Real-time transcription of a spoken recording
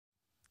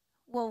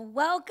Well,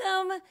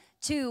 welcome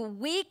to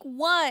week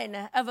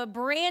 1 of a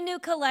brand new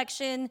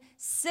collection,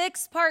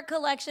 6-part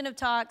collection of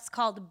talks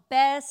called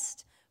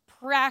Best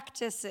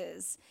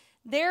Practices.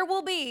 There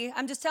will be,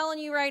 I'm just telling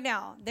you right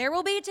now, there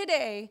will be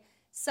today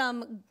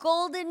some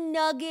golden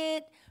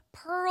nugget,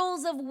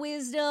 pearls of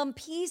wisdom,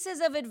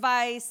 pieces of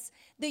advice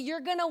that you're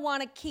going to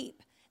want to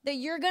keep, that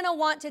you're going to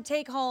want to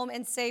take home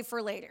and save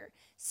for later.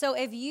 So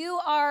if you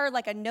are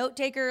like a note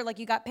taker, like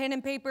you got pen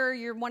and paper,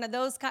 you're one of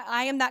those kind,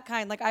 I am that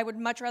kind. Like I would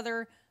much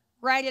rather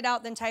write it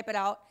out than type it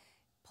out.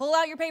 Pull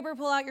out your paper,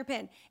 pull out your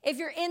pen. If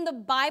you're in the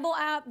Bible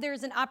app,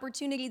 there's an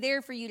opportunity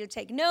there for you to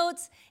take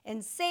notes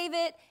and save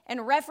it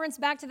and reference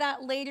back to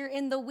that later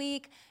in the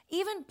week.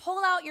 Even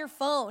pull out your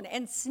phone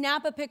and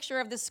snap a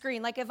picture of the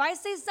screen. Like if I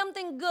say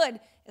something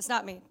good, it's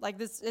not me. Like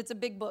this, it's a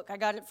big book. I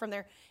got it from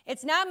there.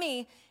 It's not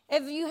me.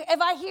 If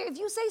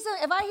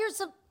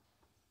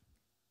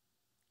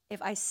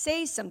I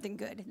say something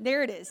good,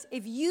 there it is.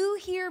 If you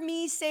hear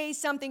me say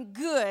something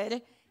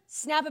good,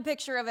 snap a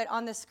picture of it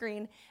on the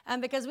screen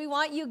because we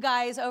want you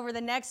guys over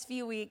the next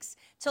few weeks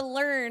to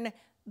learn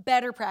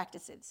better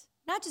practices.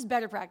 Not just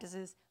better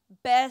practices,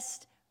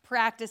 best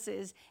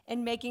practices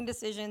in making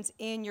decisions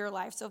in your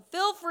life. So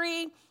feel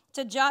free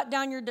to jot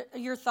down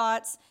your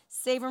thoughts,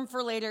 save them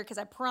for later because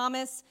I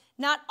promise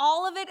not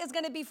all of it is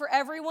going to be for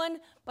everyone,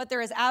 but there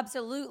is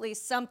absolutely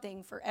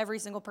something for every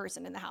single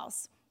person in the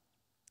house.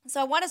 So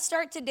I want to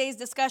start today's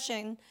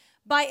discussion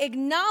by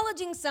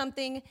acknowledging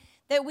something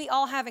that we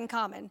all have in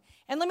common.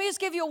 And let me just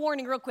give you a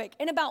warning real quick.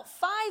 In about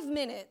 5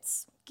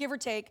 minutes, give or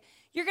take,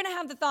 you're going to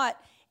have the thought,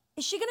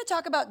 is she going to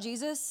talk about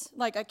Jesus?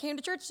 Like, I came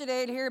to church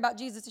today to hear about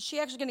Jesus. Is she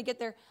actually going to get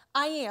there?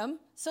 I am.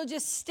 So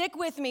just stick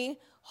with me.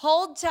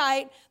 Hold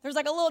tight. There's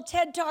like a little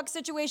TED Talk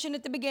situation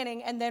at the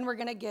beginning, and then we're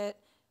going to get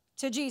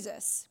to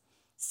Jesus.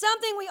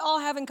 Something we all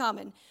have in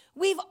common.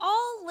 We've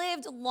all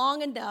lived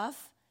long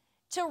enough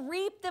to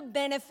reap the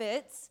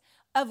benefits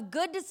of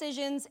good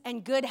decisions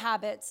and good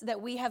habits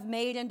that we have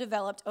made and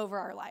developed over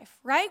our life,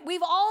 right?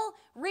 We've all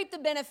reaped the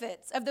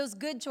benefits of those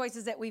good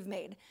choices that we've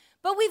made.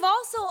 But we've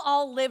also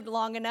all lived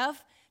long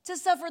enough to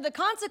suffer the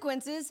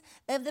consequences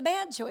of the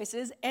bad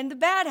choices and the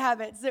bad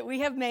habits that we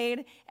have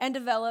made and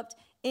developed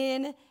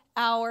in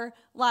our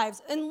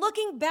lives. And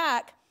looking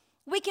back,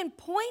 we can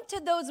point to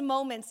those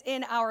moments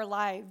in our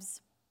lives.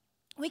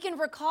 We can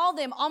recall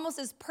them almost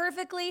as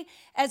perfectly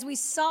as we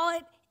saw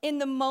it in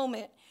the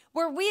moment,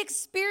 where we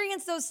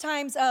experience those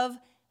times of,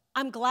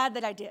 I'm glad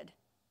that I did.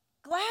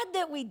 Glad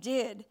that we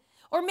did.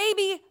 Or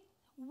maybe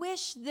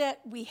wish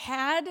that we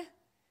had.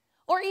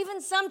 Or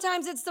even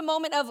sometimes it's the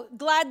moment of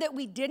glad that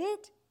we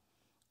didn't.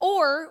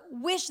 Or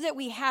wish that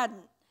we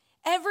hadn't.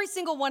 Every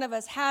single one of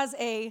us has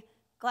a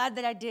glad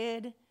that I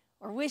did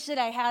or wish that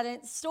I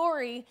hadn't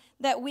story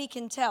that we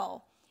can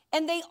tell.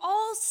 And they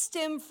all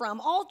stem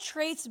from, all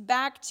trace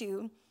back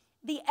to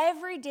the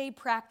everyday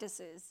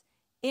practices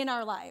in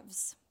our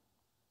lives.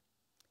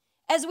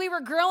 As we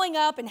were growing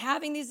up and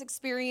having these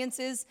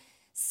experiences,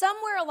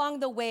 somewhere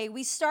along the way,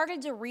 we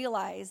started to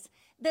realize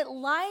that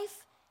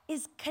life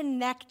is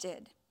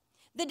connected.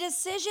 The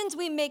decisions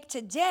we make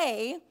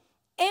today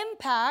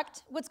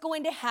impact what's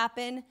going to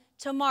happen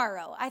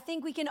tomorrow. I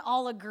think we can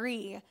all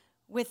agree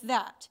with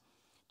that.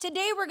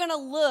 Today, we're going to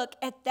look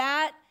at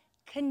that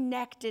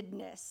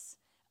connectedness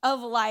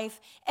of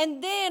life.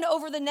 And then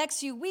over the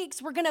next few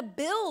weeks, we're going to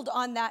build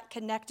on that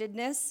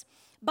connectedness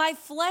by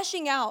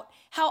fleshing out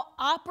how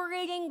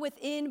operating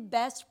within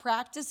best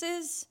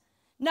practices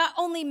not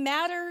only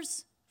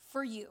matters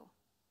for you,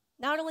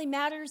 not only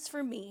matters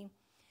for me,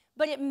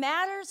 but it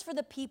matters for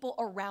the people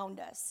around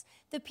us,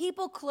 the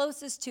people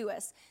closest to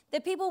us,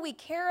 the people we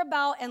care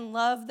about and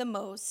love the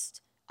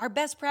most. Our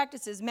best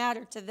practices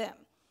matter to them.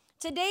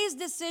 Today's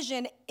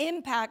decision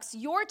impacts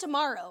your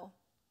tomorrow,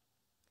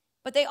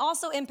 but they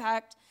also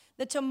impact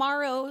the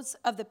tomorrows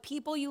of the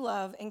people you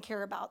love and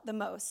care about the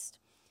most.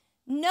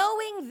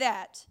 Knowing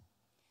that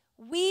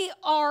we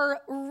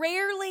are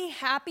rarely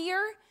happier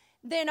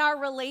than our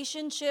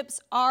relationships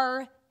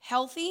are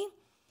healthy,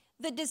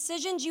 the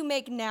decisions you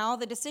make now,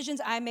 the decisions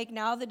I make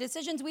now, the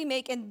decisions we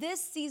make in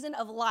this season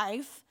of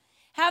life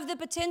have the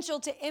potential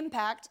to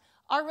impact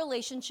our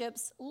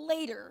relationships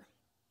later.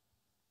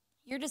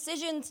 Your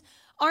decisions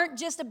aren't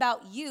just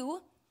about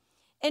you.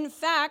 In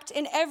fact,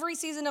 in every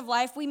season of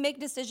life, we make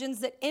decisions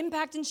that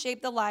impact and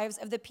shape the lives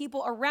of the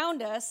people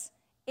around us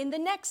in the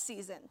next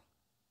season.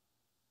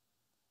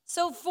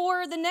 So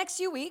for the next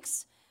few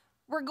weeks,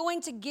 we're going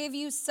to give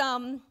you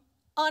some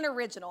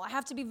unoriginal, I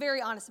have to be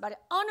very honest about it,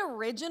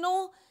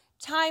 unoriginal,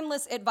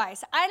 timeless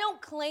advice. I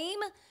don't claim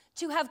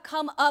to have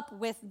come up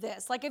with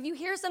this. Like if you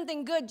hear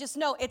something good, just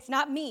know it's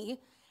not me.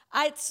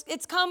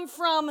 It's come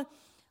from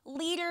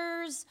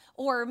leaders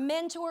or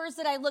mentors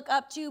that I look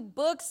up to,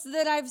 books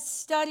that I've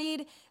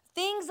studied,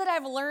 things that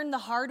I've learned the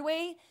hard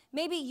way.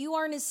 Maybe you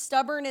aren't as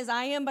stubborn as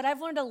I am, but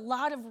I've learned a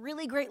lot of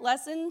really great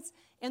lessons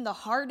in the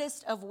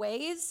hardest of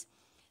ways.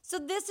 So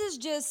this is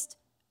just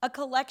a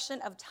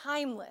collection of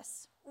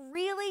timeless,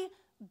 really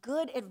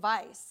good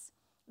advice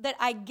that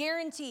I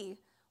guarantee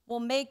will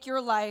make your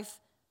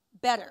life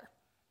better.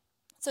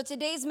 So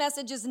today's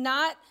message is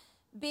not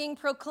being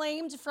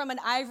proclaimed from an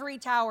ivory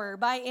tower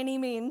by any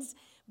means,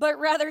 but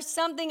rather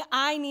something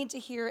I need to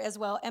hear as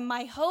well. And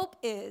my hope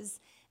is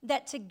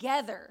that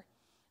together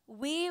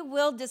we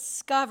will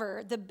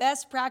discover the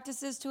best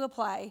practices to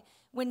apply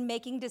when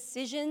making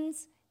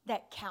decisions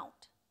that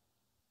count.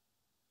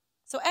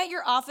 So at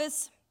your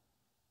office,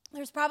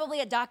 there's probably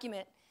a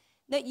document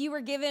that you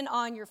were given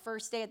on your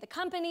first day at the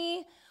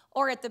company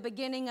or at the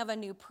beginning of a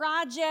new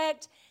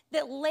project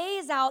that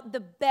lays out the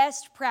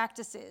best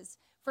practices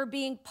for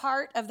being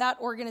part of that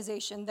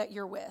organization that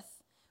you're with.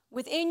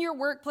 Within your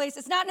workplace,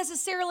 it's not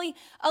necessarily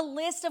a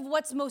list of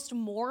what's most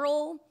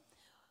moral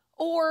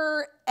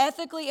or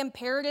ethically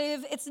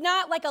imperative. It's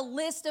not like a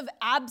list of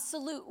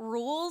absolute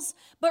rules,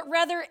 but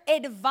rather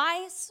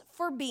advice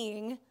for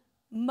being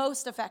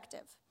most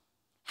effective.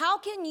 How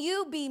can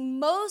you be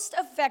most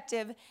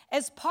effective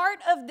as part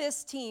of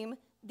this team?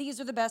 These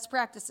are the best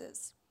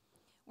practices.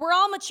 We're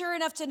all mature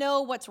enough to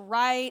know what's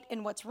right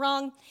and what's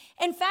wrong.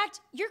 In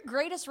fact, your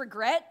greatest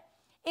regret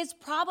is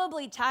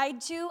probably tied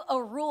to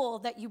a rule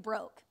that you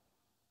broke,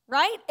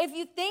 right? If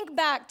you think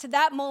back to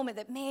that moment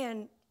that,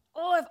 man,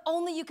 oh, if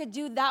only you could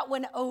do that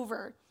one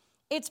over,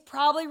 it's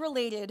probably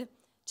related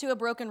to a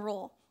broken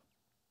rule.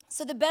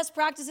 So the best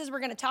practices we're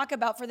going to talk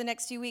about for the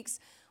next few weeks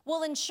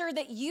will ensure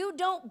that you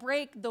don't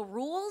break the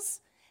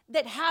rules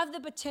that have the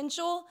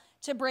potential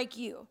to break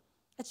you.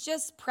 It's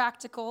just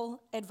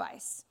practical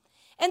advice.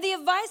 And the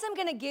advice I'm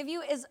going to give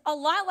you is a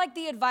lot like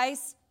the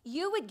advice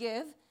you would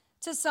give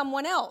to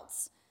someone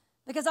else.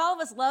 Because all of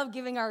us love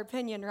giving our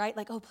opinion, right?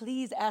 Like, oh,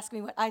 please ask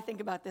me what I think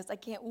about this. I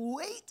can't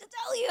wait to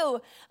tell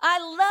you.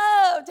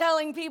 I love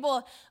telling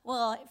people,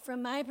 well,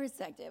 from my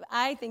perspective,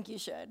 I think you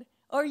should.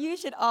 Or you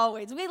should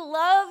always. We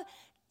love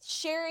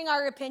sharing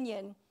our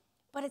opinion.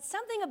 But it's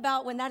something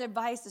about when that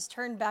advice is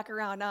turned back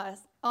around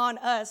on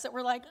us that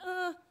we're like,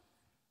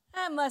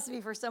 that must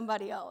be for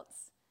somebody else.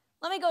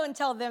 Let me go and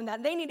tell them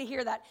that. They need to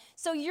hear that.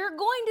 So you're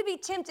going to be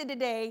tempted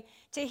today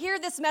to hear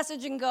this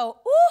message and go,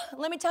 ooh,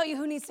 let me tell you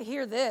who needs to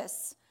hear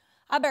this.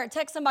 I better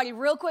text somebody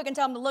real quick and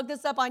tell them to look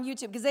this up on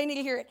YouTube because they need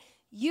to hear it.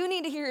 You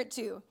need to hear it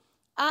too.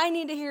 I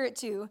need to hear it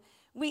too.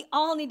 We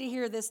all need to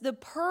hear this. The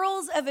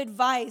pearls of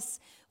advice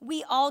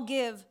we all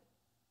give,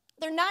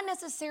 they're not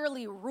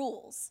necessarily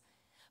rules,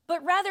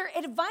 but rather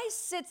advice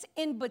sits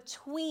in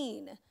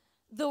between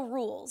the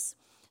rules.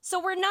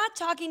 So we're not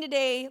talking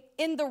today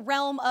in the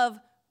realm of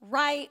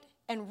right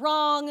and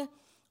wrong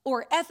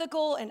or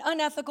ethical and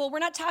unethical. We're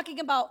not talking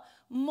about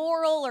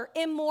moral or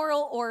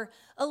immoral or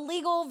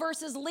illegal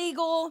versus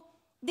legal.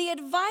 The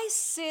advice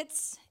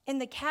sits in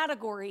the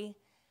category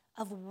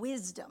of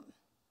wisdom.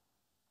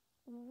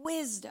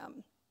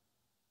 Wisdom.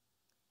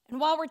 And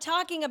while we're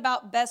talking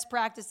about best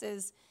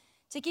practices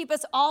to keep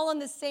us all on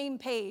the same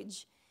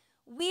page,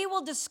 we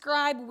will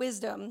describe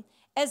wisdom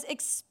as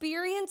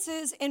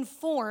experiences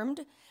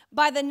informed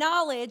by the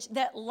knowledge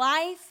that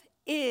life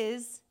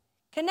is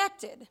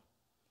connected.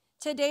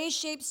 Today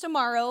shapes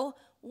tomorrow.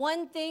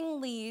 One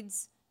thing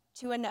leads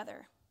to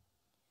another.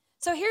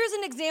 So here's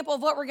an example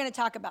of what we're going to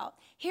talk about.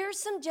 Here's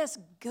some just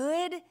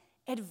good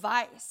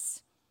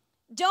advice.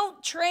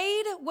 Don't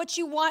trade what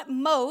you want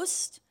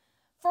most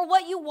for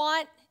what you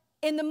want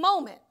in the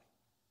moment.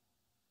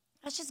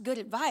 That's just good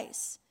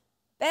advice.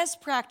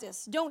 Best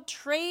practice. Don't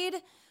trade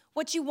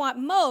what you want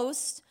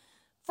most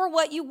for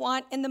what you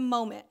want in the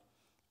moment.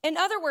 In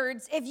other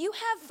words, if you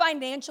have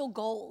financial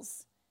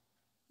goals,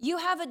 you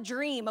have a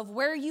dream of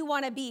where you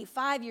want to be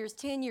 5 years,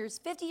 10 years,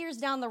 50 years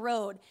down the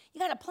road.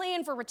 You got to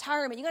plan for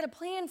retirement. You got to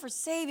plan for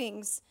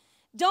savings.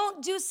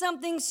 Don't do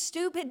something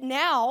stupid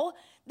now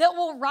that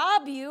will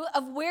rob you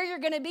of where you're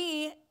going to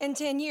be in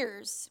 10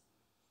 years.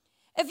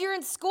 If you're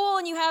in school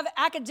and you have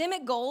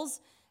academic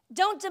goals,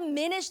 don't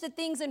diminish the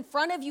things in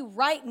front of you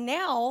right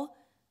now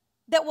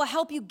that will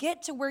help you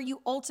get to where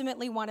you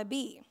ultimately want to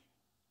be.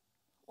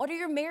 What are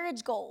your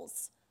marriage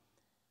goals?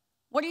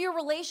 What are your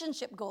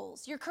relationship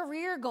goals, your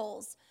career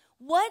goals?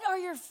 What are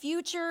your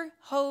future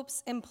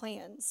hopes and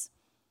plans?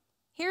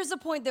 Here's the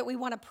point that we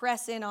want to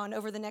press in on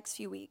over the next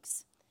few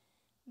weeks.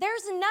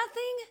 There's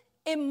nothing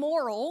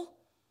immoral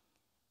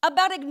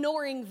about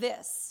ignoring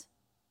this.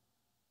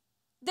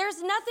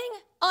 There's nothing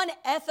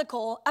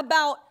unethical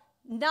about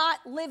not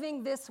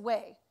living this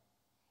way.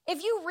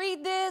 If you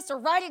read this or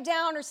write it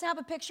down or snap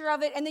a picture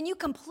of it and then you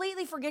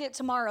completely forget it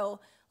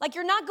tomorrow, like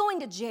you're not going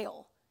to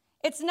jail.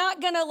 It's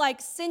not gonna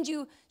send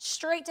you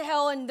straight to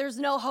hell and there's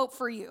no hope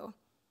for you.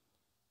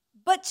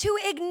 But to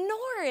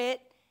ignore it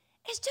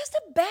is just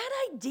a bad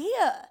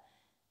idea.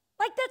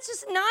 That's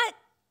just not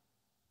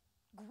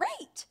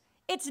great.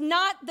 It's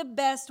not the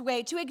best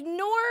way. To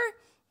ignore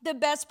the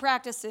best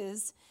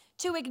practices,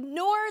 to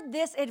ignore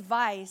this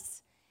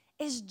advice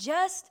is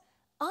just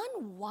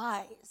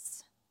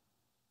unwise.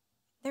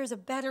 There's a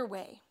better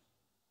way.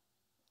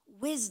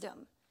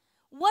 Wisdom.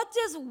 What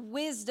does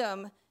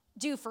wisdom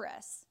do for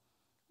us?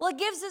 Well, it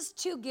gives us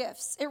two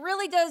gifts. It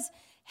really does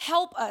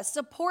help us,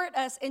 support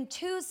us in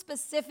two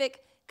specific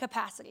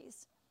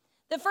capacities.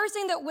 The first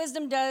thing that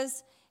wisdom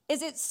does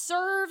is it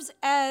serves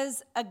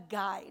as a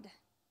guide.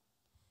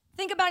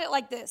 Think about it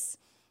like this.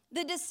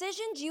 The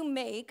decisions you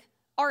make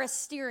are a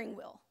steering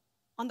wheel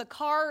on the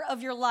car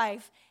of your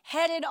life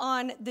headed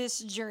on this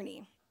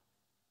journey.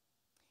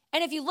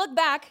 And if you look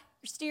back,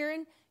 you're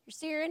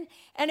steering,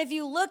 and if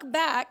you look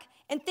back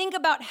and think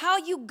about how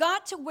you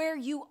got to where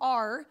you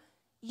are,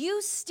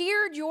 you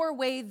steered your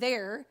way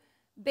there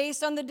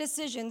based on the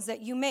decisions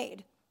that you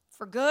made,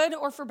 for good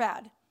or for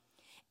bad.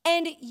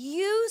 And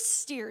you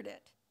steered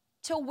it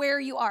to where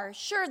you are.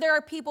 Sure, there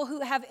are people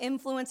who have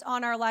influence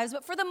on our lives,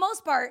 but for the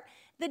most part,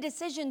 the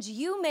decisions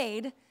you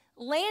made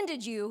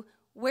landed you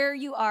where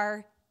you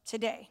are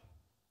today.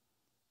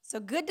 So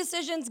good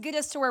decisions get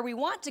us to where we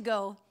want to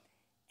go,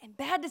 and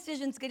bad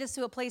decisions get us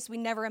to a place we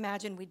never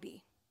imagined we'd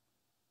be.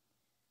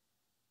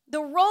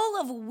 The role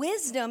of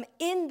wisdom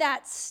in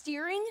that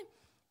steering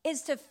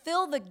is to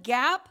fill the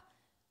gap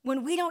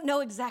when we don't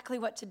know exactly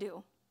what to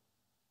do.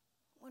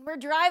 When we're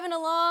driving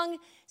along,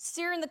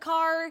 steering the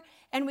car,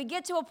 and we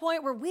get to a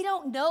point where we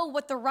don't know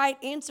what the right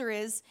answer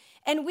is,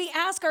 and we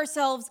ask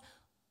ourselves,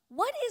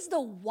 what is the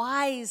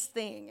wise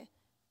thing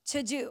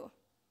to do?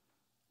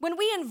 When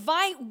we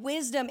invite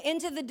wisdom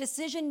into the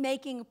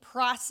decision-making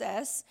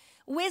process,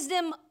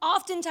 wisdom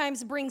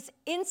oftentimes brings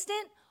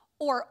instant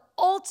or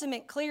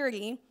ultimate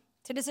clarity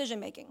to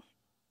decision-making.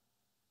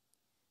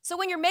 So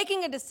when you're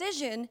making a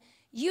decision,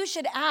 you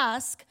should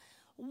ask,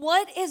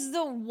 what is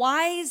the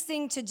wise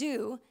thing to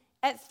do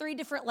at 3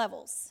 different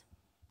levels?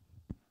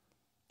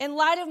 In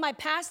light of my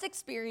past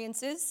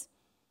experiences,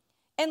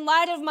 in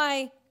light of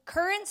my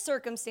current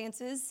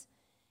circumstances,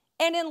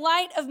 and in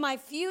light of my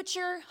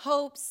future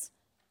hopes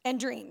and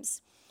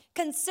dreams.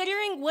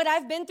 Considering what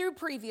I've been through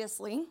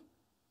previously,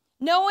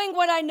 knowing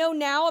what I know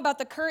now about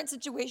the current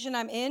situation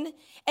I'm in,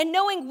 and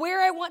knowing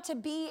where I want to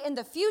be in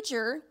the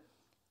future,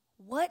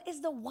 what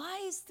is the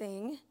wise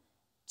thing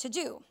to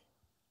do?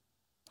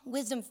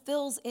 Wisdom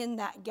fills in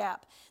that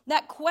gap.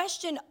 That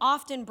question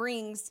often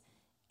brings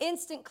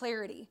instant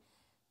clarity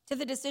to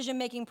the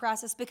decision-making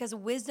process because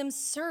wisdom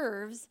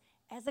serves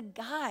as a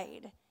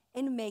guide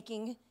in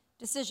making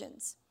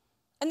decisions.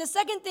 And the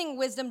second thing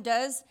wisdom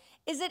does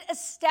is it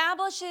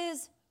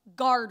establishes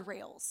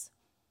guardrails.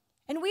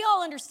 And we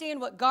all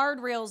understand what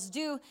guardrails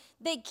do.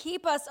 They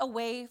keep us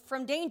away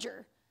from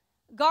danger.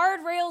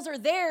 Guardrails are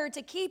there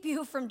to keep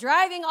you from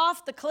driving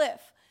off the cliff.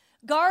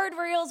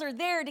 Guardrails are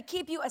there to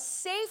keep you a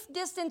safe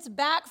distance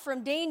back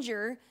from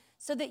danger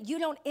so that you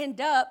don't end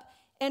up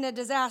in a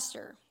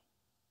disaster.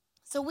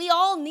 So we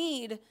all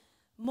need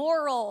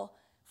moral,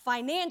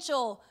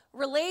 financial,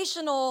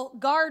 relational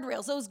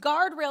guardrails. Those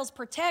guardrails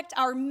protect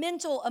our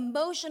mental,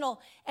 emotional,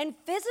 and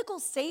physical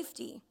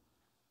safety.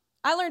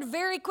 I learned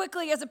very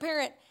quickly as a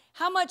parent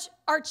how much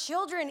our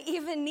children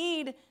even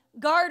need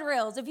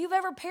guardrails. If you've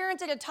ever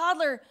parented a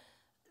toddler,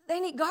 they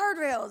need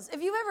guardrails.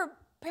 If you've ever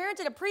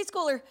parented a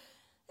preschooler,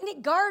 they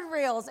need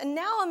guardrails. And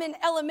now I'm in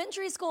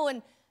elementary school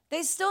and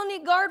they still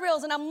need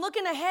guardrails. And I'm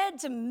looking ahead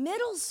to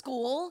middle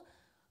school.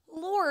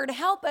 Lord,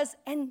 help us.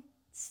 And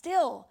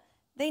still,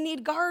 they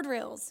need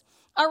guardrails.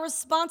 Our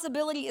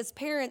responsibility as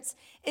parents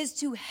is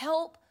to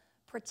help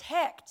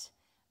protect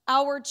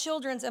our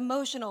children's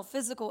emotional,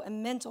 physical,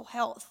 and mental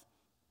health.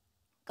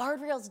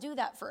 Guardrails do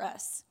that for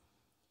us.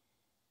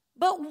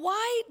 But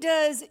why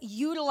does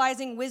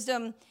utilizing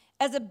wisdom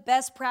as a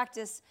best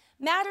practice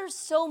matter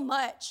so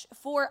much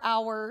for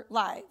our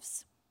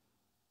lives?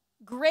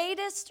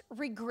 Greatest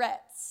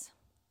regrets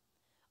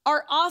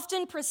are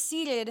often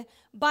preceded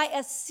by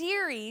a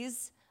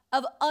series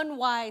of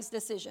unwise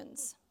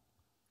decisions.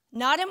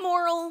 Not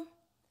immoral,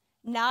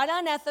 not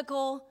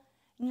unethical,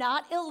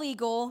 not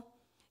illegal.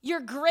 Your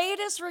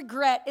greatest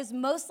regret is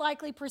most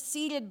likely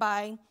preceded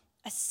by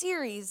a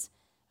series of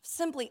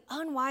simply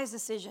unwise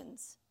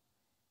decisions.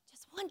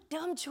 Just one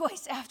dumb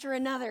choice after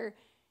another,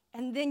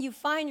 and then you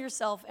find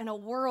yourself in a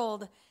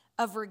world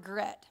of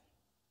regret.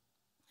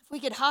 If we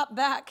could hop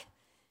back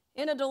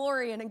in a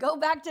DeLorean and go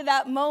back to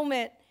that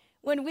moment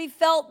when we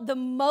felt the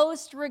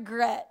most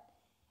regret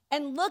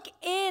and look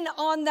in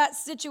on that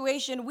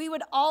situation, we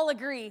would all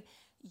agree,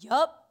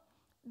 yup,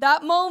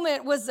 that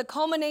moment was the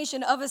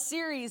culmination of a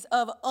series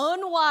of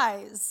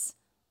unwise,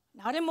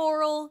 not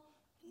immoral,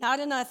 not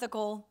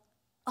unethical,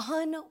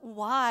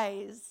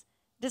 unwise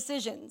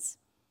decisions.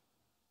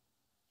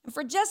 And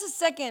for just a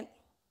second,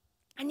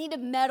 I need to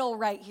meddle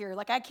right here.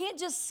 Like, I can't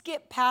just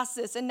skip past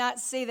this and not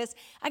say this.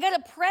 I got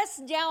to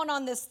press down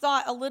on this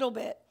thought a little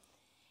bit.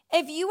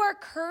 If you are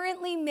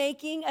currently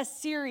making a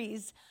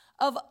series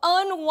of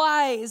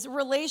unwise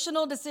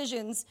relational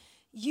decisions,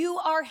 you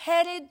are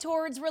headed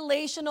towards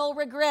relational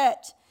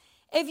regret.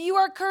 If you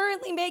are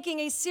currently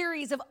making a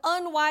series of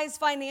unwise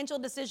financial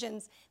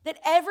decisions that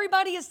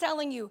everybody is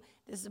telling you,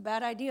 this is a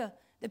bad idea.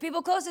 The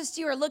people closest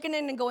to you are looking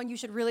in and going, you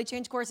should really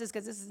change courses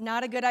because this is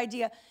not a good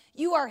idea.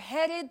 You are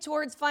headed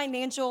towards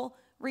financial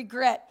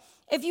regret.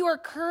 If you are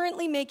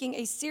currently making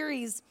a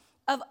series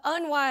of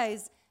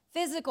unwise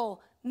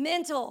physical,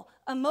 mental,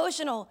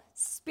 emotional,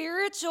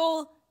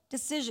 spiritual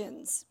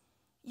decisions,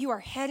 you are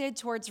headed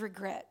towards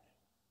regret.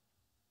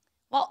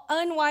 While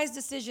unwise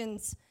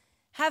decisions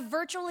have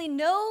virtually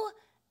no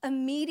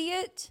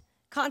immediate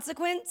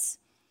consequence,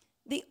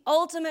 the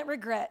ultimate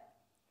regret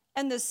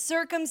and the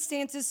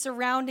circumstances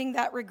surrounding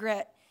that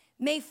regret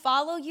may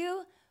follow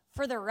you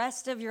for the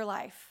rest of your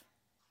life.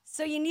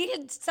 So you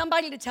needed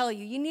somebody to tell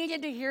you. You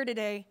needed to hear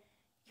today,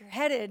 you're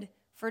headed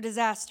for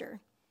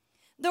disaster.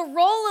 The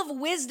role of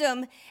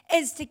wisdom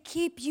is to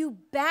keep you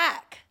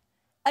back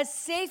a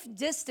safe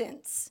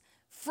distance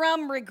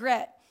from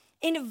regret.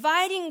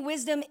 Inviting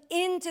wisdom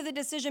into the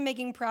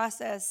decision-making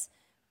process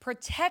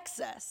protects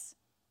us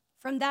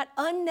from that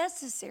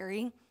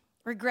unnecessary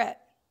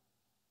regret.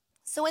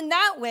 So in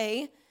that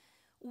way,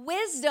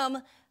 wisdom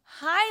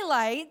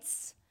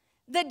highlights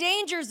the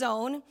danger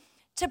zone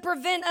to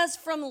prevent us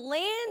from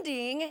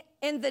landing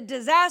in the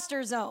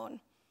disaster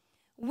zone.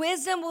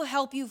 Wisdom will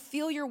help you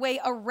feel your way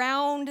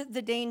around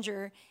the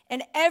danger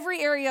in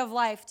every area of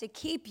life to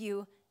keep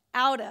you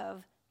out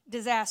of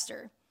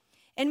disaster.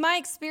 In my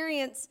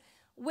experience,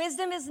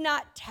 wisdom is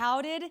not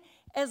touted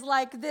as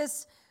like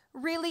this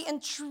really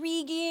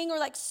intriguing or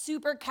like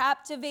super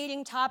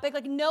captivating topic.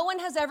 Like no one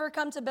has ever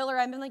come to Bill or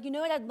I and been like, you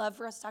know what, I'd love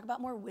for us to talk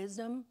about more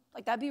wisdom.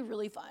 Like that'd be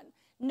really fun.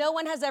 No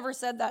one has ever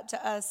said that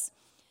to us.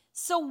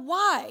 So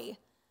why?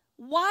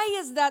 Why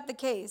is that the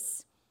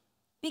case?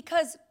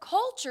 Because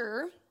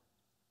culture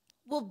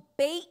will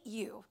bait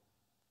you,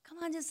 come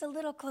on just a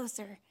little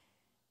closer,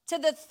 to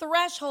the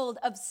threshold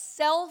of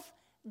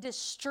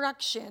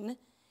self-destruction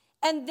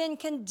and then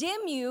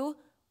condemn you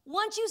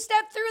once you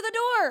step through the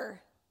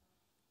door.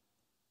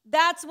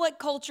 That's what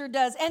culture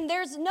does. And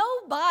there's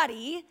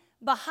nobody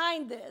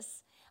behind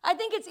this. I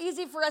think it's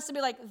easy for us to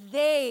be like,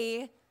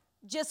 they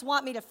just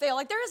want me to fail.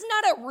 Like there is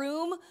not a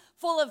room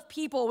full of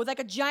people with like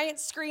a giant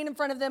screen in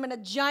front of them and a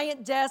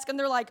giant desk and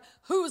they're like,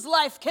 whose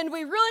life can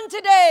we ruin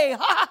today?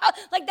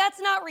 Like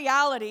that's not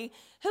reality.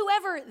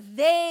 Whoever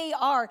they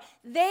are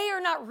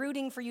not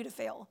rooting for you to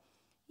fail.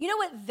 You know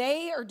what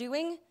they are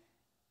doing?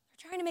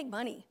 They're trying to make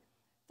money.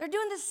 They're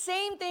doing the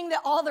same thing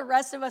that all the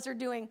rest of us are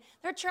doing.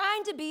 They're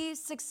trying to be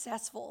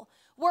successful.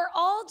 We're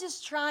all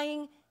just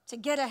trying to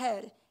get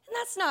ahead. And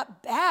that's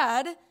not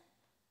bad,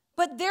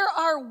 but there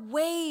are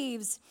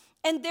waves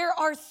and there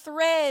are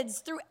threads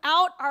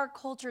throughout our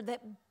culture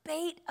that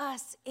bait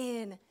us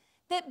in,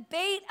 that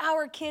bait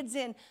our kids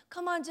in.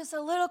 Come on, just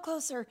a little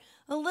closer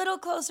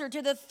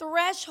to the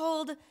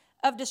threshold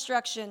of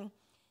destruction.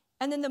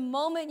 And then the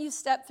moment you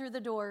step through the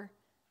door,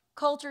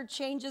 culture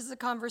changes the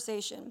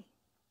conversation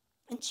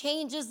and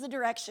changes the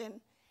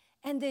direction.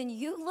 And then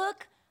you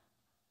look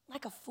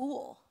like a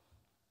fool.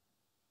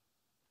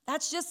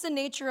 That's just the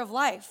nature of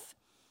life.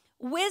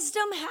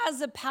 Wisdom has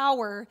the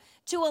power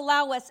to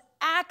allow us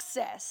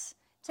access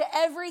to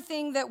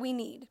everything that we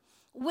need.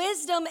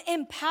 Wisdom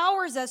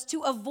empowers us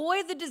to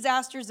avoid the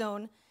disaster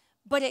zone,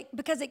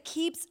 because it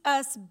keeps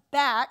us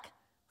back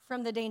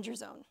from the danger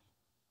zone.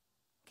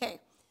 Okay,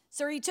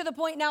 so are you to the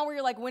point now where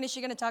you're like, when is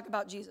she going to talk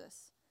about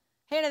Jesus?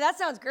 Hannah, that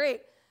sounds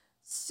great.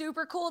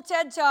 Super cool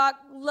TED Talk.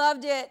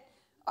 Loved it.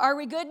 Are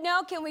we good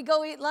now? Can we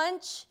go eat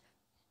lunch?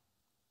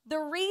 The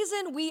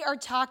reason we are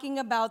talking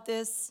about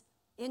this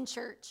in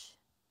church,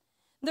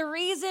 the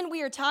reason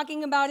we are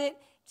talking about it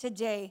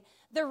today,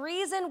 the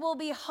reason we'll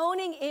be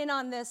honing in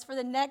on this for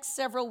the next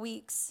several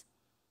weeks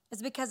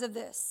is because of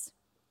this.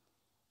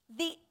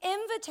 The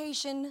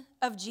invitation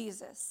of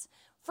Jesus,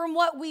 from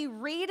what we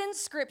read in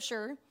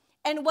Scripture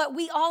and what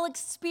we all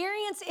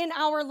experience in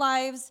our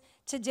lives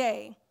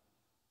today,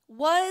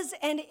 was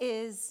and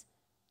is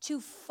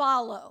to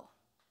follow.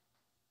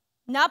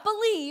 Not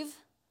believe,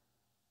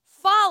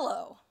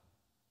 follow.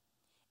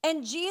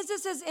 And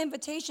Jesus'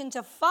 invitation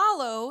to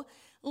follow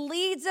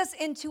leads us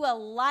into a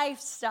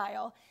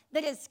lifestyle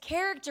that is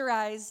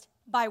characterized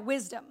by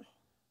wisdom.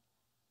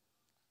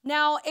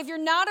 Now, if you're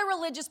not a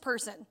religious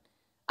person,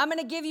 I'm going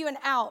to give you an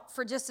out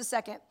for just a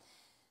second.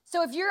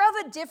 So if you're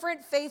of a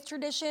different faith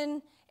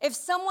tradition, if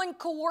someone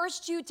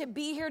coerced you to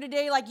be here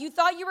today, like you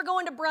thought you were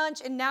going to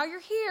brunch and now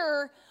you're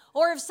here,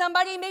 or if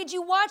somebody made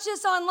you watch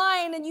this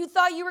online and you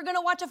thought you were going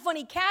to watch a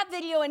funny cat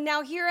video and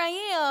now here I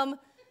am,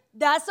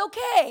 that's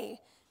okay.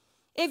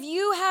 If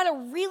you had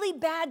a really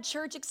bad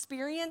church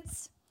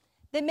experience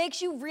that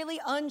makes you really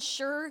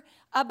unsure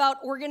about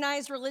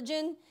organized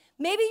religion,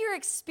 maybe your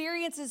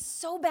experience is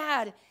so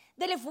bad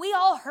that if we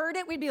all heard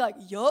it, we'd be like,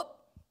 yup,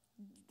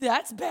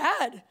 that's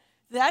bad.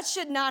 That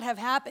should not have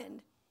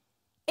happened.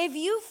 If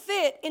you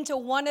fit into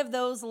one of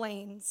those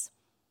lanes,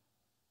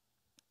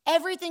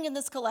 everything in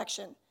this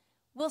collection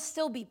will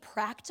still be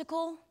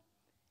practical.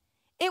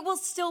 It will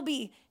still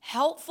be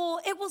helpful.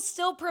 It will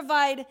still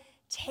provide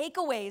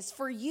takeaways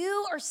for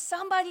you or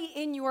somebody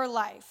in your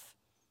life.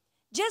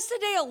 Just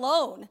today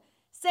alone,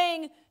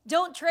 saying,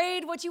 don't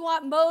trade what you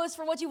want most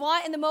for what you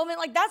want in the moment,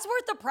 like that's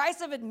worth the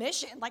price of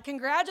admission. Like,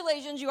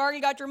 congratulations, you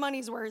already got your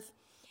money's worth.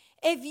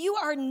 If you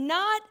are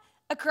not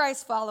a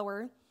Christ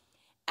follower,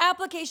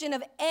 application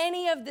of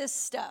any of this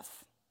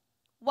stuff,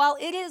 while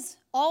it is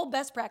all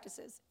best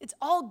practices, it's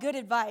all good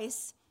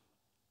advice,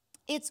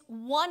 it's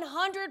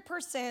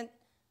 100%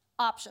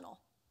 optional.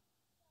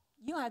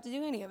 You don't have to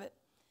do any of it.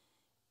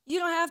 You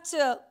don't have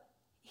to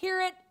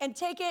hear it and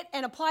take it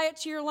and apply it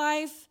to your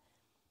life.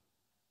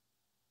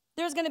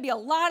 There's going to be a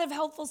lot of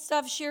helpful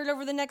stuff shared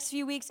over the next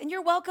few weeks, and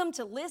you're welcome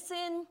to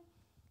listen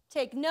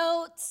take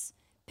notes,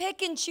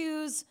 pick and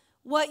choose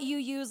what you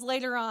use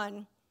later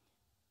on.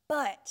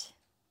 But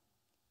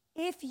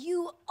if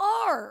you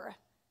are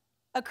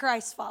a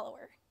Christ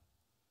follower,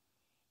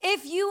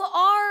 if you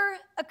are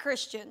a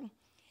Christian,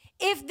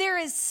 if there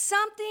is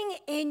something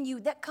in you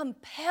that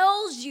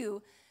compels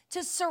you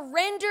to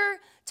surrender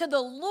to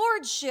the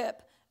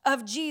lordship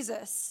of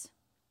Jesus,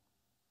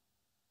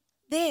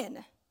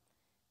 then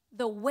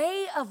the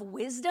way of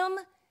wisdom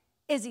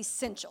is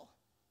essential.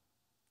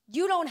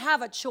 You don't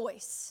have a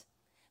choice.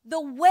 The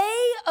way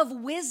of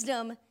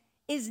wisdom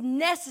is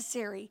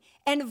necessary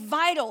and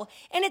vital,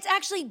 and it's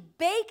actually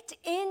baked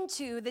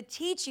into the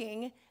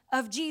teaching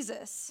of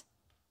Jesus.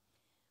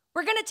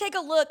 We're going to take a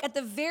look at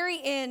the very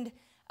end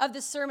of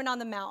the Sermon on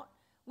the Mount,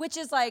 which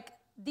is like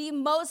the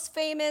most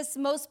famous,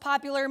 most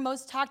popular,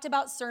 most talked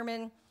about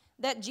sermon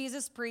that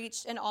Jesus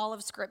preached in all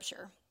of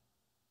Scripture.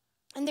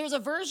 And there's a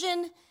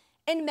version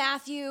in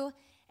Matthew,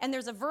 and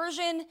there's a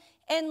version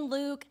in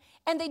Luke,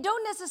 and they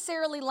don't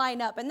necessarily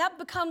line up, and that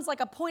becomes like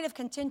a point of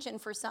contention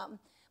for some.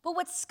 But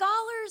what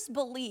scholars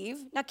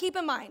believe, now keep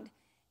in mind,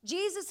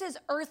 Jesus'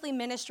 earthly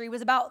ministry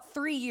was about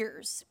 3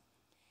 years.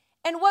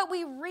 And what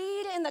we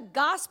read in the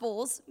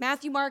Gospels,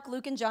 Matthew, Mark,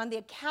 Luke, and John, the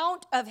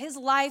account of his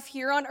life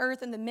here on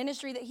earth and the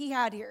ministry that he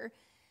had here,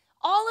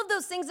 all of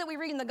those things that we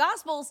read in the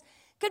Gospels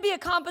could be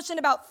accomplished in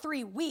about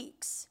 3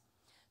 weeks.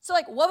 So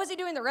like, what was he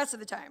doing the rest of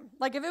the time?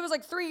 Like if it was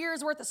like 3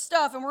 years worth of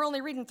stuff and we're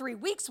only reading 3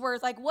 weeks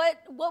worth, like what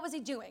was he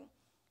doing?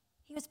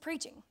 He was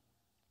preaching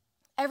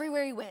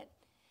everywhere he went.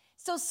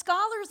 So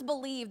scholars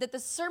believe that the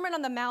Sermon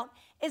on the Mount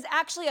is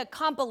actually a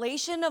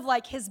compilation of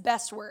like his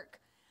best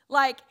work.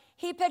 Like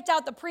he picked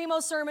out the primo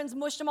sermons,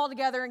 mushed them all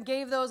together and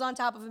gave those on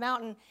top of a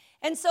mountain.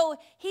 And so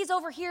he's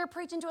over here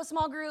preaching to a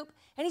small group,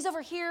 and he's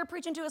over here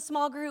preaching to a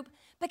small group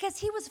because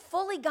he was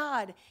fully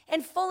God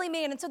and fully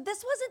man. And so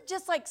this wasn't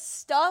just like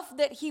stuff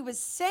that he was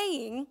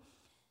saying.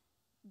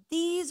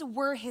 These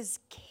were his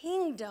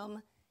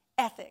kingdom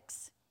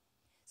ethics.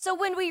 So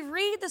when we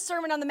read the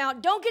Sermon on the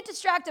Mount, don't get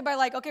distracted by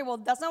like, okay, well,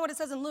 that's not what it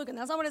says in Luke, and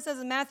that's not what it says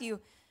in Matthew.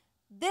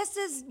 This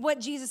is what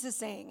Jesus is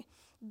saying.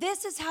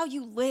 This is how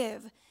you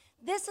live.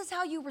 This is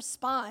how you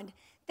respond.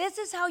 This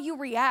is how you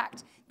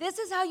react. This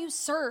is how you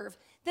serve.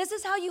 This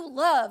is how you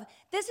love.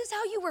 This is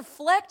how you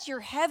reflect your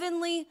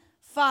heavenly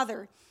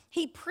Father.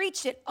 He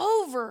preached it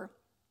over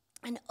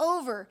and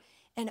over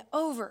and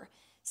over.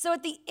 So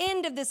at the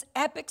end of this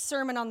epic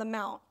Sermon on the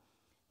Mount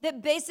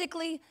that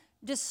basically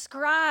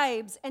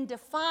describes and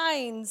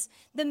defines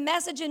the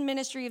message and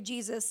ministry of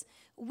Jesus,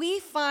 we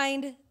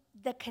find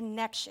the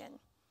connection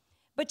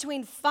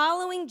between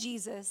following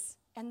Jesus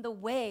and the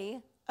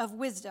way of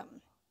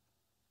wisdom.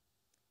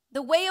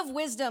 The way of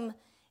wisdom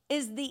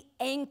is the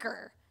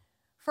anchor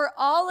for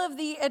all of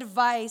the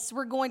advice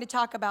we're going to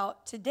talk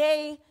about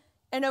today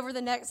and over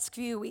the next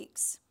few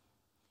weeks.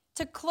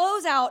 To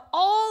close out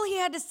all he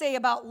had to say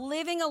about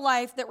living a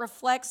life that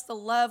reflects the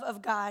love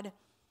of God,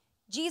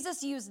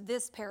 Jesus used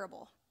this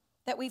parable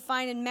that we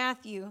find in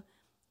Matthew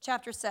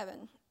chapter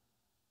 7.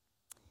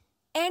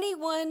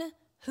 Anyone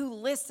who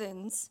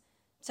listens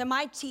to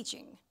my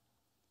teaching.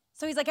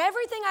 So he's like,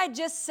 everything I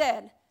just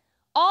said,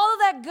 all of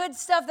that good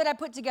stuff that I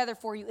put together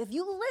for you, if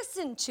you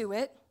listen to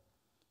it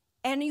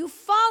and you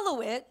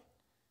follow it,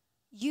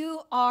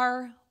 you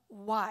are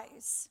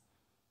wise.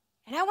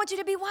 And I want you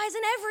to be wise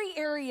in every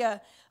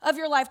area of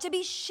your life, to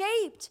be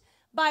shaped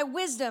by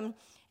wisdom.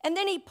 And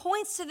then he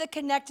points to the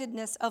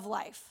connectedness of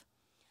life,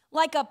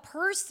 like a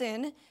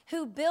person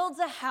who builds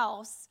a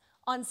house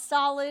on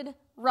solid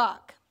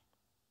rock.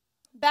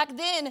 Back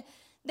then,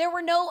 there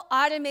were no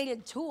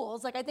automated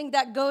tools. Like I think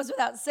that goes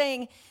without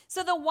saying.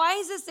 So the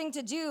wisest thing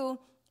to do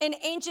in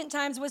ancient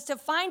times was to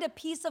find a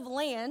piece of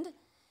land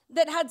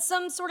that had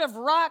some sort of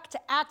rock to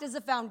act as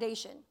a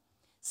foundation.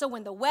 So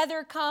when the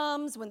weather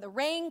comes, when the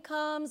rain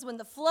comes, when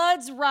the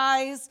floods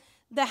rise,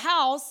 the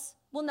house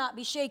will not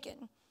be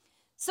shaken.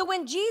 So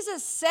when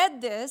Jesus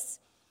said this,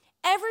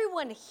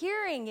 everyone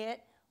hearing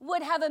it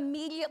would have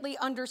immediately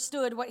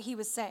understood what he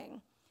was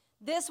saying.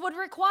 This would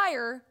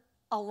require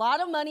a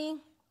lot of money,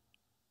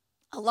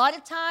 a lot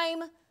of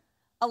time,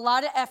 a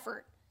lot of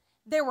effort.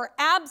 There were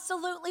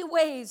absolutely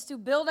ways to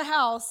build a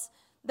house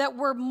that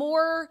were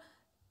more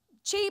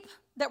cheap,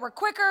 that were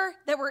quicker,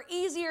 that were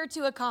easier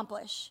to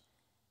accomplish.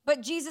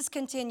 But Jesus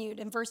continued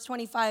in verse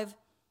 25,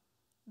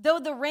 though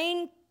the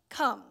rain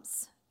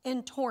comes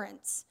in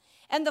torrents,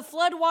 and the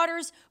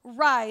floodwaters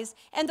rise,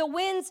 and the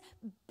winds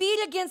beat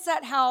against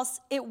that house,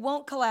 it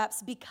won't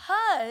collapse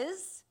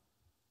because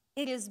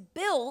it is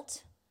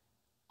built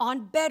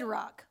on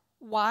bedrock.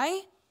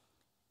 Why?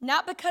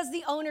 Not because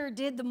the owner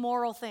did the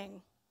moral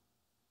thing.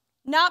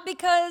 Not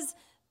because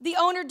the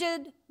owner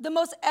did the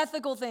most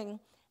ethical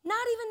thing.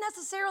 Not even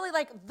necessarily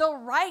like the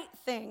right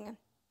thing.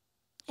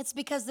 It's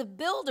because the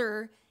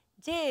builder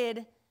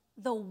did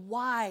the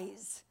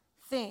wise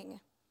thing.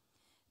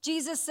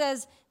 Jesus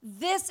says,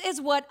 this is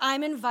what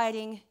I'm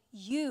inviting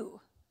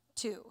you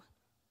to.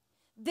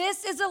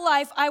 This is a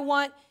life I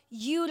want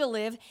you to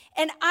live,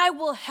 and I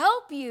will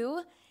help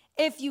you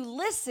if you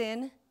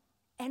listen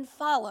and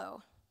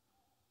follow.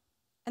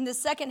 And the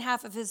second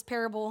half of his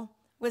parable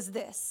was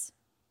this: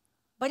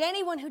 but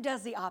anyone who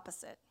does the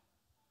opposite,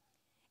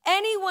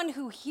 anyone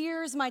who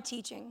hears my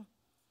teaching,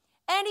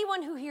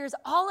 anyone who hears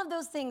all of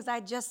those things I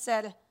just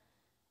said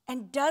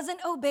and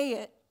doesn't obey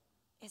it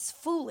is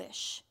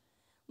foolish,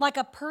 like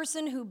a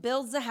person who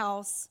builds a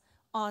house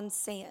on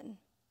sand.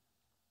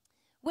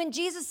 When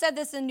Jesus said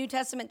this in New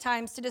Testament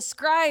times, to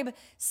describe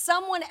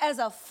someone as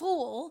a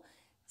fool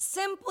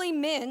simply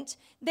meant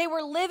they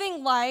were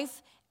living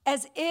life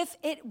as if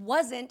it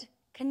wasn't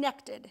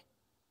connected.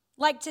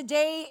 Like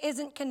today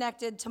isn't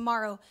connected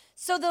tomorrow.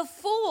 So the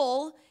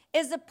fool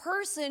is the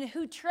person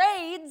who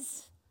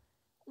trades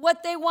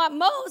what they want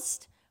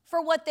most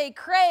for what they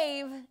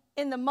crave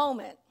in the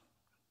moment.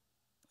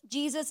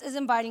 Jesus is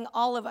inviting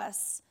all of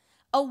us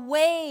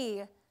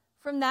away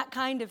from that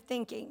kind of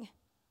thinking.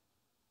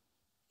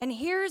 And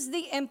here's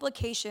the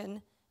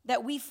implication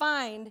that we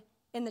find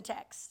in the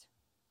text.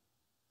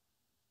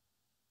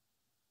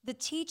 The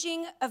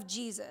teaching of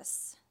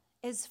Jesus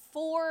is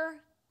for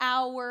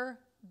our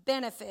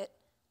benefit,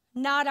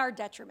 not our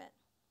detriment.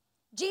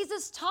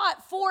 Jesus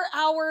taught for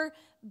our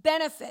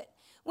benefit.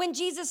 When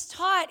Jesus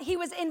taught, he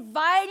was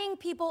inviting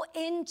people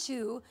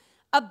into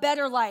a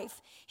better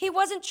life. He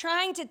wasn't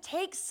trying to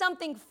take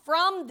something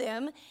from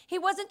them. He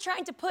wasn't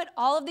trying to put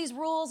all of these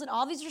rules and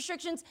all these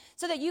restrictions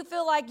so that you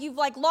feel like you've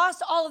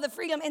lost all of the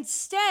freedom.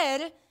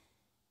 Instead,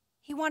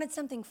 he wanted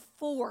something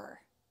for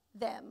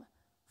them,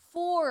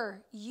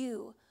 for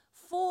you,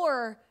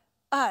 for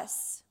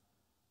us,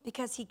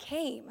 because he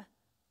came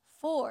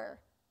for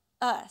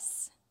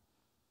us.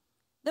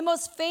 The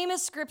most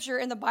famous scripture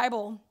in the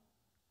Bible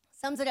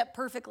sums it up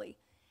perfectly.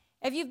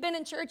 If you've been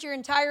in church your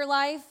entire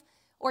life,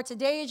 or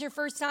today is your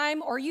first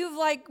time, or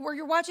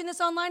you're watching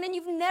this online and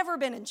you've never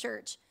been in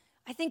church,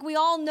 I think we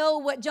all know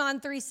what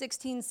John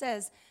 3:16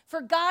 says.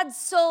 For God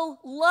so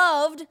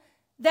loved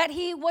that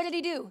what did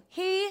he do?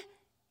 He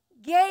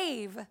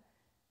gave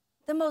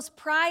the most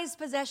prized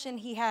possession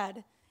he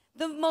had,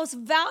 the most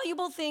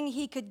valuable thing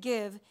he could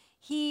give.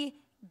 He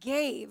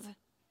gave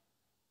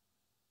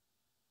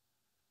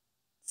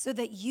so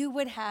that you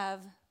would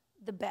have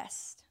the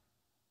best.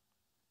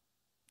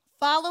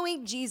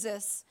 Following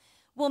Jesus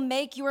will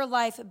make your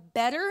life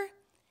better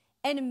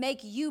and make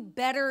you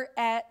better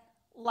at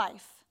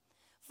life.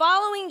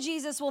 Following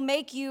Jesus will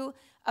make you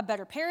a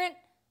better parent,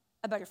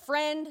 a better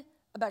friend,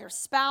 a better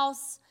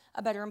spouse,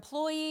 a better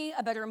employee,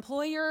 a better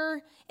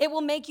employer. It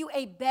will make you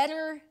a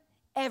better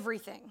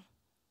everything.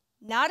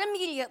 Not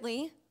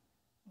immediately,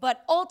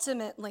 but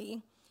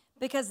ultimately,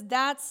 because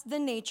that's the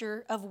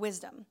nature of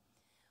wisdom.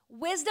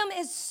 Wisdom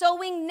is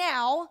sowing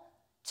now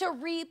to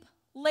reap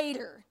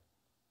later.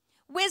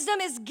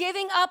 Wisdom is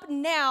giving up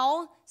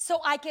now so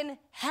I can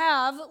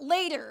have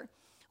later.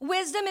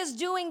 Wisdom is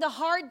doing the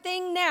hard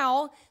thing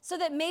now so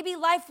that maybe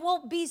life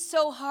won't be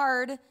so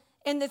hard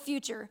in the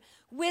future.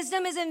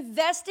 Wisdom is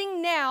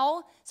investing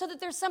now so that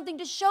there's something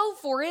to show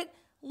for it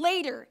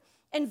later.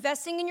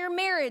 Investing in your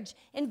marriage,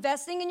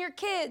 investing in your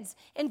kids,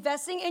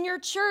 investing in your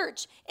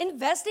church,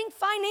 investing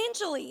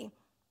financially.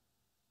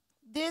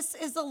 This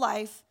is the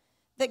life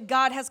that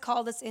God has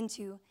called us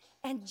into,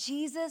 and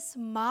Jesus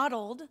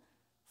modeled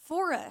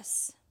for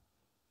us.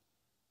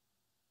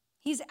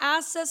 He's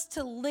asked us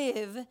to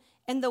live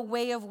in the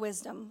way of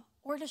wisdom,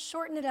 or to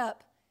shorten it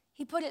up,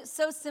 he put it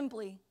so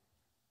simply: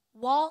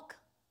 walk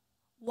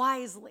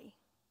wisely.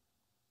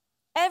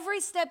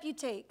 Every step you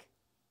take,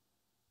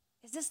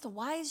 is this the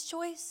wise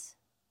choice?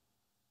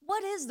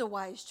 What is the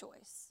wise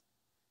choice?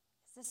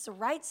 Is this the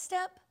right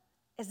step?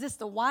 Is this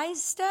the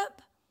wise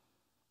step?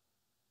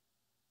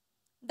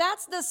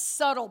 That's the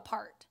subtle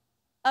part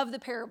of the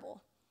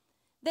parable,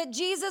 that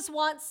Jesus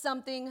wants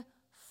something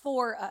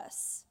for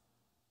us.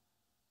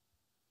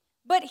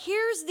 But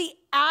here's the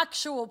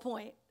actual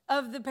point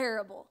of the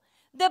parable.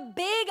 The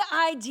big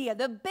idea,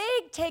 the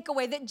big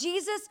takeaway that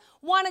Jesus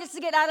wanted us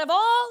to get out of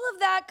all of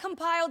that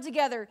compiled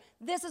together.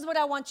 This is what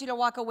I want you to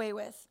walk away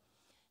with.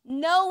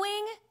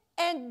 Knowing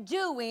and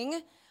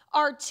doing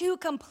are two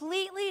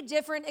completely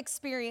different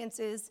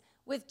experiences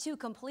with two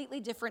completely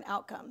different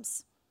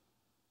outcomes.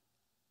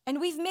 And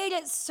we've made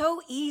it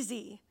so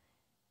easy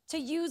to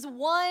use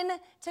one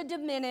to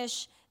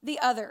diminish the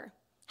other.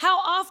 How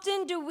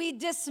often do we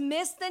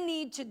dismiss the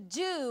need to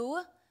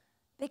do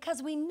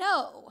because we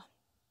know?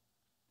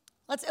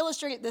 Let's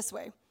illustrate it this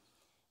way.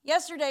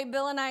 Yesterday,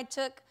 Bill and I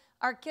took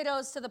our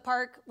kiddos to the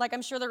park, like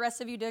I'm sure the rest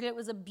of you did. It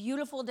was a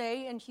beautiful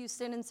day in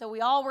Houston, and so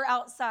we all were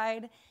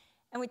outside.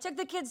 And we took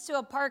the kids to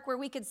a park where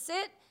we could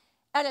sit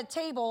at a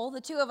table,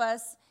 the two of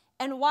us,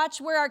 and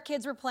watch where our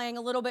kids were playing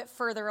a little bit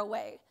further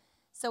away.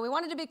 So we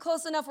wanted to be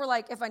close enough where,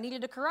 like, if I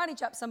needed to karate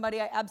chop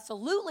somebody, I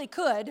absolutely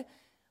could,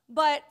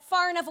 but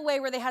far enough away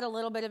where they had a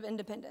little bit of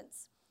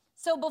independence.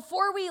 So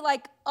before we,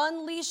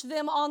 unleash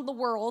them on the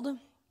world,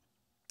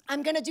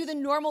 I'm going to do the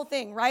normal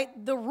thing, right?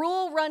 The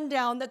rule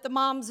rundown that the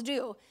moms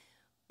do.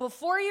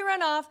 Before you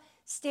run off,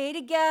 stay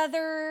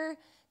together.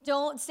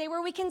 Don't stay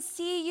where we can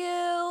see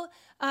you.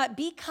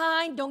 Be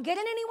kind. Don't get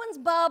in anyone's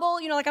bubble.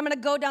 I'm going to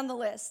go down the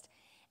list.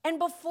 And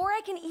before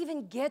I can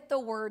even get the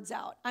words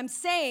out, I'm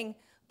saying,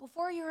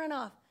 before you run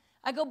off,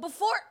 I go,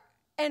 before.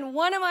 And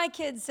one of my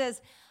kids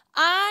says,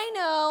 I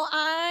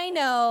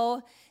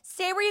know.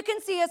 Stay where you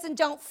can see us and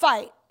don't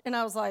fight. And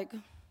I was like,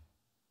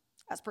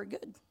 that's pretty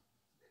good.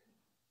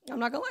 I'm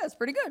not gonna lie, that's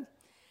pretty good.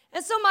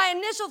 And so my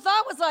initial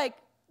thought was like,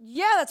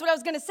 yeah, that's what I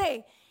was gonna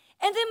say.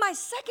 And then my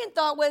second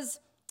thought was,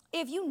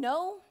 if you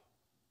know,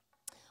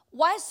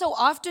 why so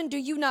often do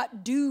you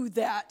not do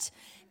that?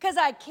 Because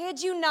I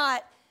kid you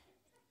not,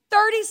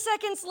 30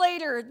 seconds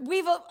later,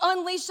 we've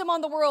unleashed them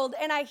on the world,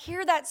 and I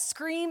hear that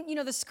scream,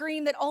 the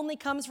scream that only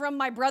comes from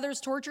my brother's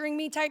torturing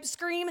me type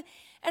scream,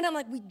 and I'm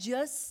like,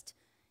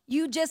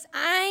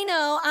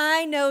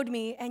 I knowed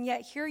me, and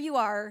yet here you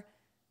are,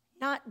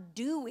 not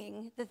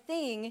doing the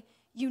thing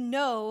you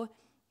know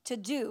to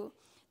do.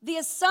 The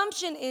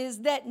assumption is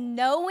that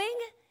knowing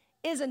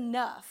is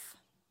enough.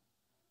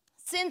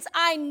 Since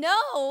I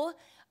know,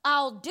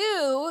 I'll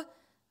do,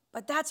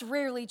 but that's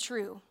rarely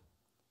true.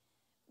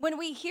 When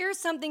we hear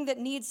something that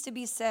needs to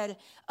be said,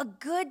 a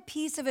good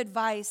piece of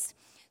advice,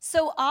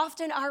 so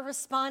often our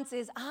response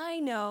is,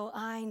 I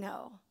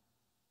know.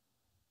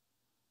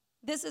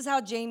 This is how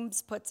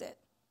James puts it.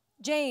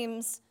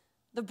 James,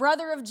 the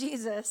brother of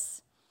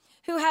Jesus,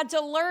 who had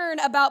to learn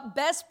about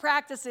best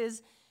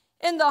practices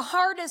in the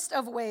hardest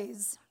of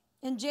ways.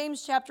 In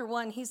James chapter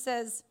 1, he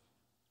says,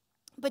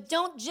 but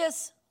don't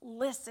just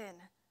listen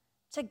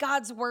to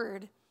God's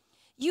word.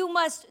 You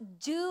must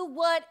do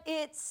what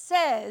it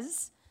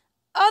says.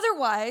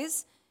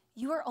 Otherwise,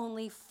 you are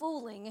only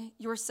fooling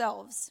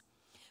yourselves.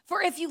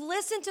 For if you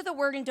listen to the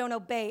word and don't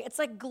obey, it's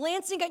like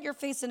glancing at your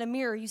face in a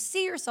mirror. You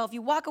see yourself,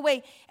 you walk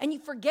away, and you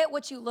forget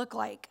what you look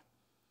like.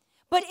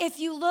 But if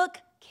you look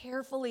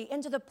carefully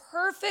into the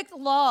perfect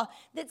law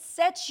that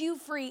sets you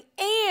free,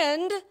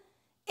 and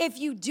if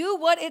you do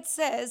what it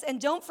says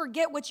and don't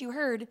forget what you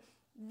heard,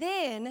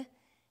 then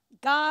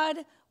God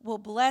will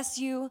bless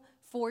you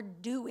for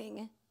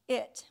doing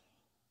it.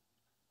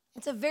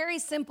 It's a very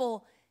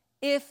simple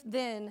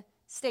if-then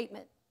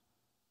statement.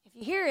 If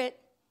you hear it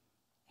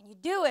and you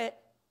do it,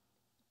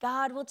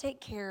 God will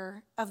take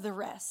care of the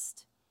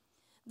rest.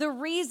 The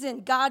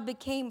reason God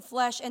became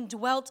flesh and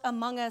dwelt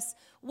among us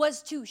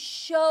was to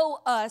show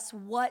us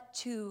what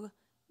to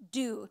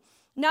do.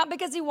 Not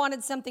because he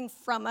wanted something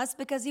from us,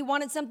 because he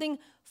wanted something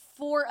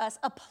for us.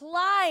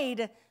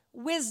 Applied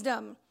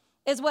wisdom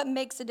is what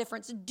makes a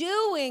difference.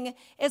 Doing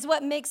is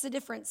what makes a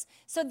difference.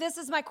 So this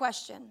is my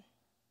question.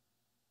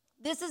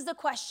 This is the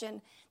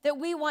question that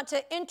we want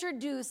to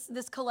introduce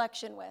this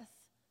collection with.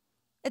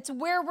 It's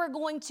where we're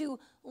going to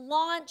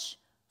launch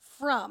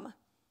from.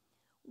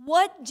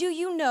 What do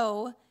you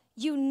know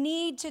you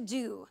need to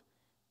do,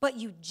 but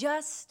you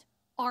just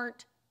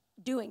aren't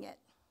doing it?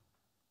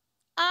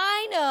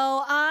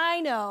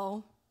 I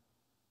know,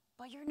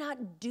 but you're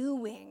not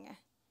doing.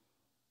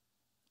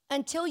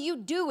 Until you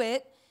do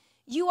it,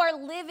 you are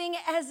living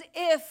as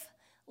if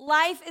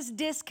life is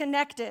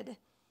disconnected.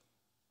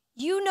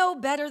 You know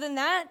better than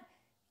that.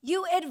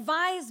 You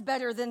advise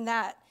better than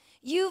that.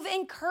 You've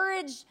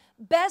encouraged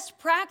best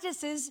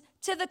practices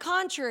to the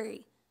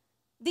contrary.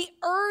 The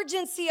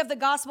urgency of the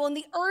gospel and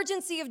the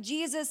urgency of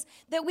Jesus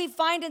that we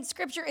find in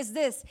Scripture is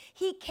this.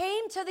 He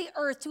came to the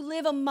earth to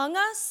live among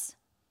us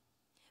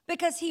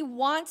because he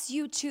wants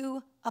you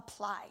to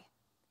apply.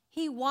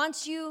 He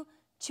wants you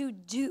to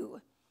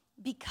do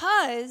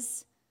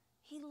because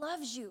he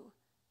loves you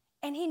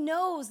and he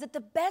knows that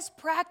the best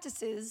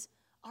practices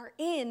are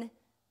in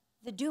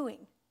the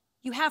doing.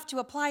 You have to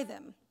apply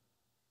them.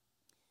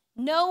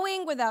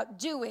 Knowing without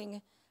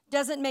doing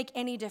doesn't make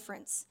any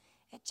difference.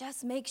 It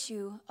just makes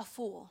you a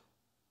fool.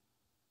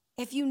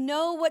 If you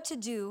know what to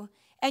do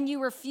and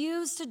you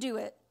refuse to do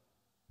it,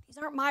 these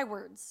aren't my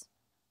words.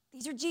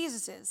 These are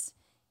Jesus's.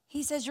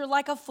 He says you're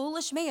like a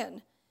foolish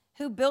man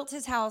who built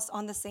his house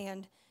on the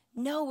sand,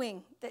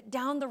 knowing that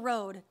down the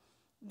road,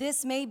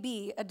 this may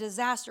be a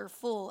disaster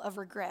full of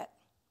regret.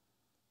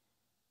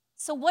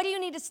 So what do you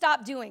need to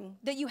stop doing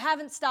that you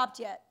haven't stopped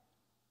yet?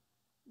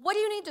 What do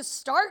you need to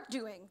start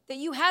doing that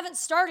you haven't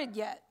started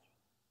yet?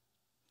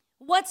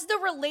 What's the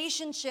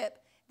relationship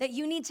that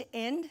you need to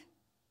end?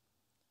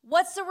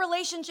 What's the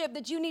relationship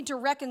that you need to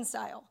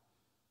reconcile?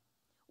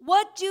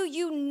 What do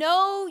you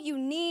know you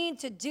need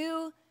to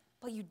do,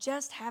 but you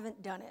just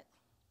haven't done it?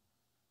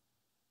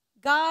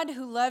 God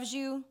who loves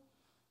you,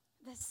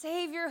 the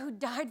Savior who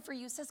died for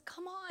you, says,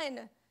 come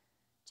on,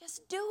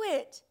 just do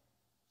it.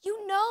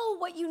 You know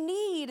what you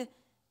need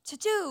to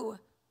do.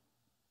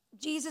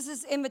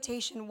 Jesus'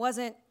 invitation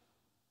wasn't,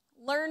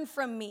 learn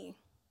from me.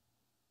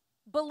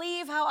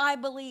 Believe how I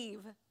believe.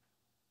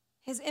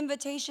 His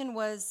invitation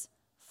was,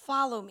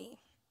 follow me.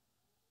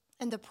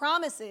 And the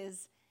promise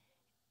is,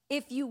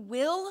 if you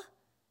will,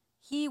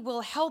 he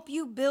will help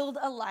you build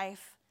a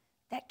life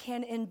that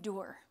can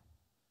endure.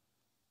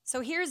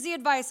 So here's the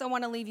advice I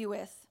want to leave you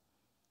with.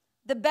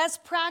 The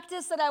best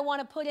practice that I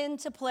want to put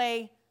into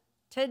play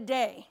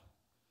today.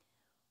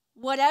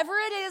 Whatever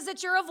it is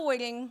that you're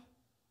avoiding,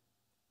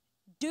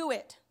 do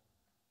it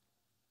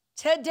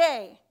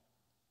today.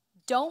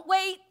 Don't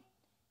wait.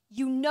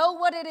 You know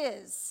what it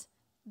is.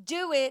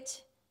 Do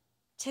it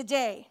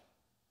today.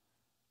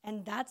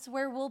 And that's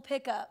where we'll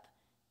pick up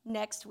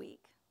next week.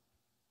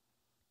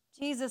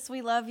 Jesus,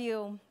 we love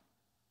you,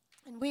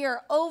 and we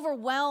are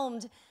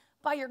overwhelmed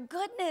by your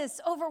goodness,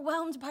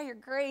 overwhelmed by your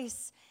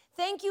grace.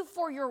 Thank you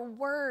for your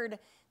word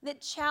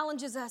that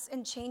challenges us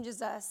and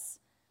changes us.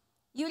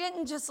 You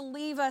didn't just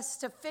leave us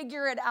to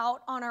figure it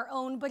out on our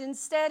own, but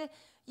instead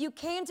you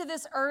came to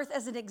this earth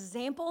as an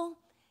example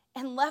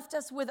and left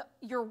us with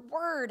your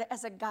word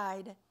as a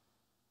guide.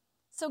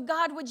 So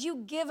God, would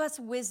you give us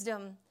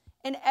wisdom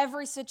in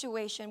every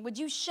situation? Would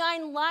you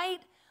shine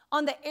light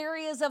on the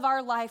areas of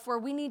our life where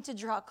we need to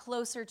draw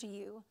closer to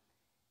you?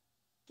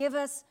 Give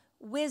us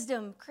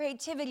wisdom,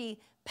 creativity,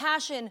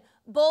 passion,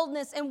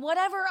 boldness, and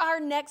whatever our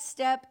next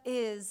step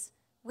is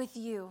with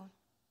you.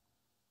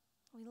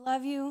 We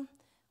love you.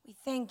 We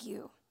thank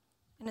you.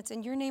 And it's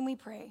in your name we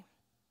pray.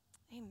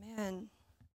 Amen.